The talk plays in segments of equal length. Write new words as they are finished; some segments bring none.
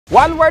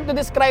One word to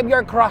describe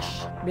your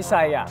crush.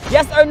 Bisaya.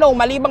 Yes or no,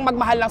 mali bang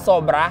magmahal ng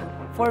sobra?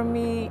 For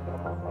me,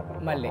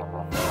 mali.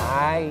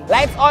 Ay.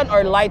 Lights on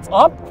or lights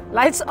off?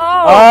 Lights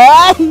off!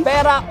 Ay!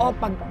 Pera o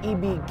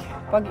pag-ibig?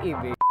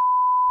 Pag-ibig.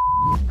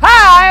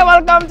 Hi!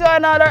 Welcome to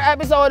another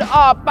episode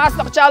of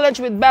Pastok Challenge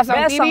with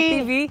Besang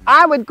TV.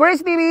 I'm with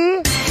Cris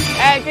TV.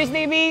 And Cris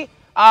TV,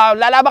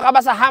 lalaban ka ba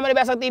sa hamon ni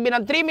Besang TV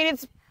ng 3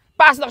 minutes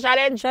Pastok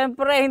Challenge?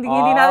 Siyempre, hindi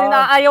natin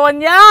naaayawan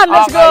yan.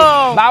 Let's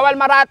go! Bawal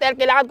maratel.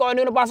 Kailangan kung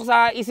ano yung pasok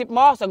sa isip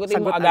mo, sagutin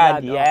mo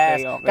agad.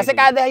 Yes. Okay. Kasi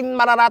kada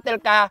mararatel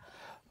ka,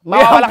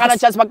 mawawala ka ng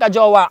chance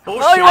magka-jowa.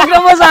 Oy, wag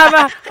naman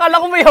sana. Kala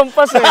ko may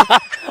hampas eh.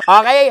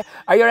 Okay,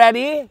 are you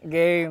ready?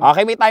 Game.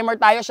 Okay, may timer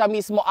tayo. Siya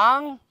mismo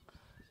ang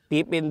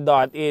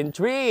pipindot in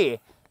 3,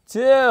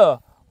 2,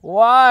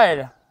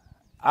 1.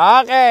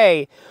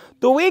 Okay.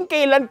 Tuwing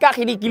kailan ka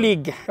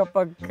kinikilig?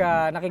 Kapag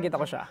nakikita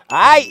ko siya.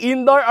 Ay,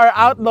 indoor or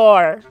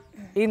outdoor?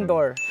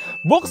 Indoor.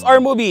 Books or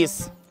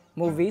movies?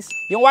 Movies.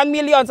 Yung 1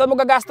 million, saan mo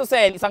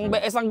gagastusin? Isang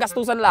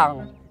gastusan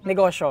lang.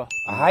 Negosyo.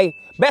 Ay,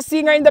 best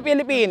singer in the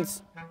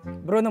Philippines?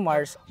 Bruno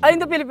Mars. Ay,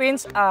 in the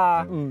Philippines, 3,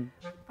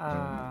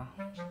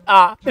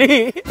 2.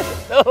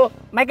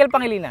 Michael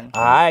Pangilinan.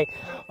 Ay,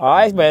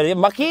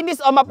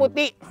 makinis o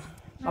maputi?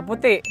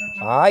 Maputi.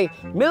 Ay,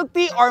 milk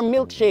tea or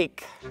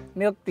milkshake?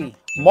 Milk tea.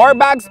 More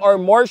bags or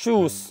more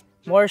shoes?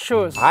 More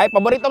shoes. Ay,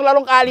 paboritong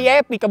larong kalye,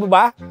 pika mo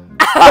ba?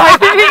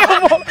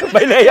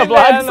 By Leia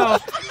Vlogs.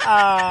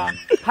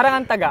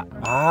 Harangan taga.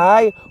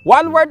 Ay,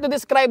 one word to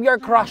describe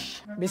your crush.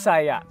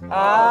 Bisaya.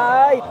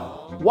 Ay,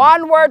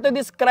 one word to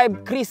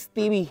describe Cris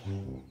TV.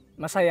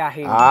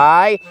 Masayahin.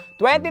 Ay,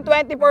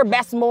 2024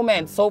 best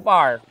moments so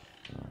far.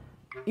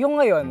 Yung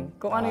ngayon,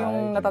 kung ano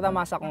yung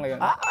natatamasa ko ngayon.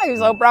 Ay,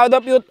 so proud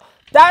of you.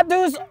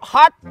 Tattoos,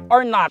 hot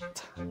or not?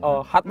 Oh,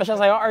 hot ba siya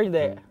sa'yo or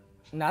hindi?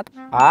 Not?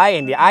 Ay,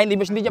 hindi. Ay, hindi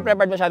niya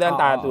prepared masyado ng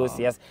tattoos.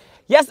 Yes.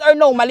 Yes or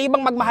no, mali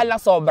bang magmahal ng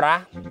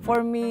sobra?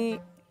 For me,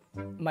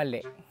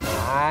 mali.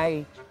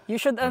 Ay. You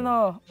should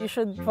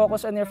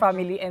focus on your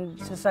family and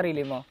sa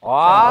sarili mo.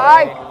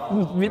 Ay!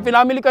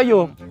 Pinamili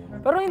kayo.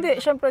 Pero hindi,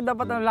 syempre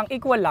dapat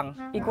equal lang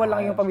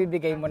yung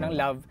pagbibigay mo ng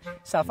love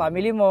sa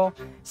family mo,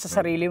 sa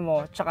sarili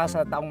mo, tsaka sa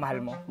taong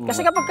mahal mo.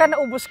 Kasi kapag ka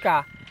naubos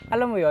ka,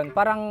 alam mo yon,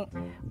 parang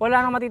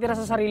wala nang matitira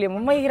sa sarili mo,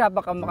 mahihirapan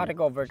ka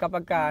makarecover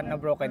kapag ka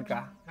na-broken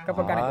ka.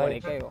 Kapag ka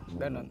nag-away kayo.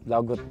 Ganon.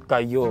 Lagot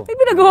kayo. Ay,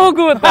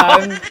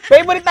 pinag-hugutan.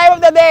 Favorite time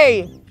of the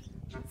day?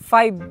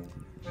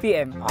 5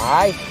 p.m.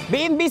 Ay,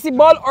 be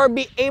invisible or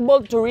be able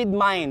to read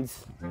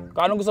minds?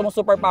 Kung anong gusto mong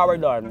superpower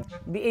doon?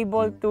 Be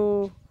able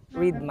to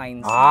read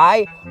minds.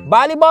 Ay,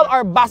 volleyball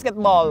or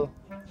basketball?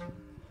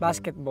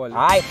 Basketball.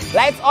 Ay,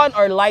 lights on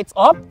or lights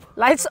off?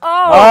 Lights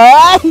off!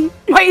 Ay!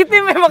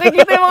 Maitim eh,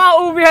 makikita yung mga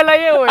ubi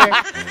halayo eh.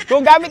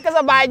 Kung gamit ka sa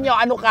banyo,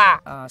 ano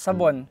ka?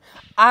 Sabon.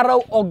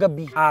 Araw o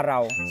gabi?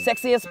 Araw.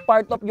 Sexiest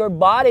part of your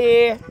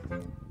body?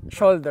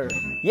 Shoulder.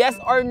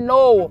 Yes or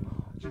no?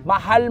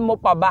 Mahal mo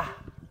pa ba?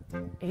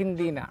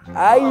 Hindi na.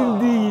 Ay,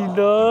 hindi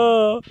na.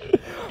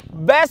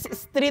 Best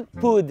street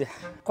food?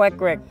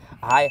 Kwek-kwek.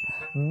 Ay,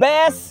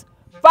 best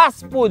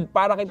fast food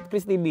para kay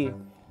Cris TV?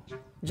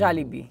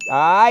 Jollibee.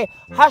 Ay,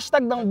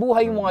 hashtag ng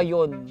buhay mo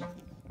ngayon?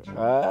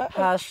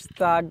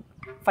 Hashtag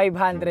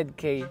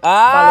 500K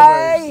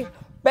Ay, followers.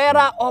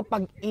 pera o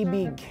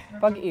pag-ibig?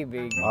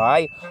 Pag-ibig.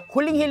 Ay,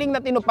 huling-hiling na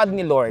tinupad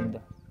ni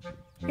Lord?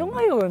 Yung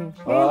ngayon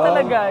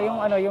talaga, yung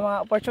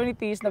mga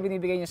opportunities na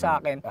binibigay niya sa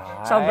akin.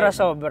 Ay.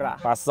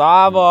 Sobra-sobra.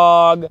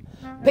 Pasabog.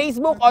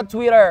 Facebook o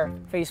Twitter?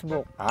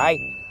 Facebook.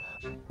 Ay,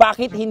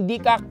 bakit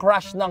hindi ka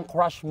crush ng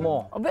crush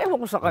mo? Aba, ewan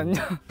ko sa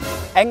kanya.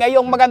 Eh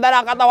ngayong maganda na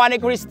ang katawan ni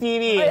Cris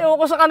TV. Ay, ewan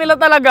ko sa kanila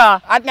talaga.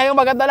 At ngayong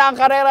maganda na ang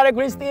karera ni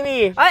Cris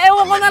TV. Ay,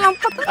 ewan ko na lang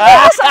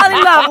sa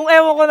kanila. Kung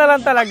ewan ko na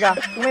lang talaga.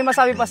 Kung may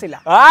masabi pa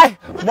sila.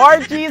 Ay, more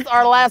cheese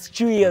or less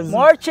cheese?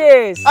 More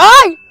cheese.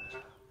 Ay!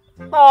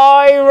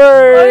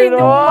 Timer! Ay, hindi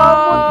mo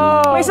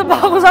mabot. May isa pa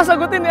ako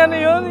sasagutin. Ano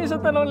yun? Isa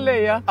tanong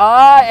Leia.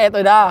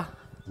 Eto na.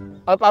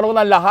 Ang tanong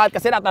ng lahat.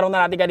 Kasi natanong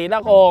na natin kanina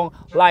kung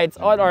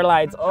lights on or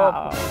lights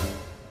off.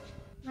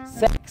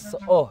 Sex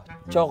o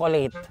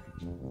chocolate?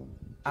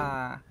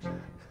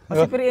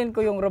 Masipiriin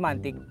ko yung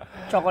romantic.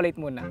 Chocolate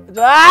muna.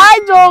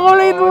 Ay,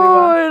 chocolate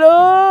muna!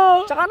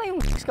 Tsaka na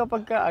yung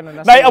kapag ka,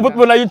 Naiabot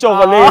mo na yung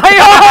chocolate.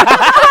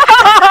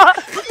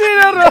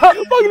 Dinaro!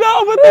 Pag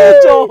naabot na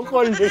yung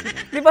chocolate.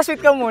 Di ba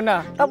sweet ka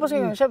muna? Tapos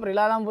yun, syempre,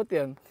 lalambot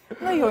yun.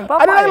 Ngayon,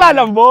 Ano lang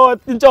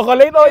lalambot? Yung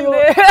chocolate o yung...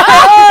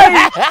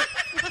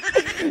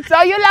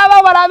 So yun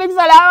lamang, maraming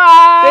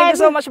salamat! Thank you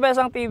so much,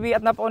 Besang TV, at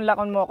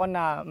napaunlakan mo ako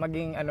na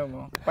maging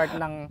part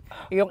ng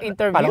iyong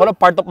interview. Alam ko na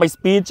part of my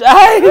speech.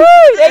 Ay!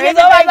 Thank you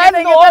so much!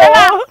 Thank you.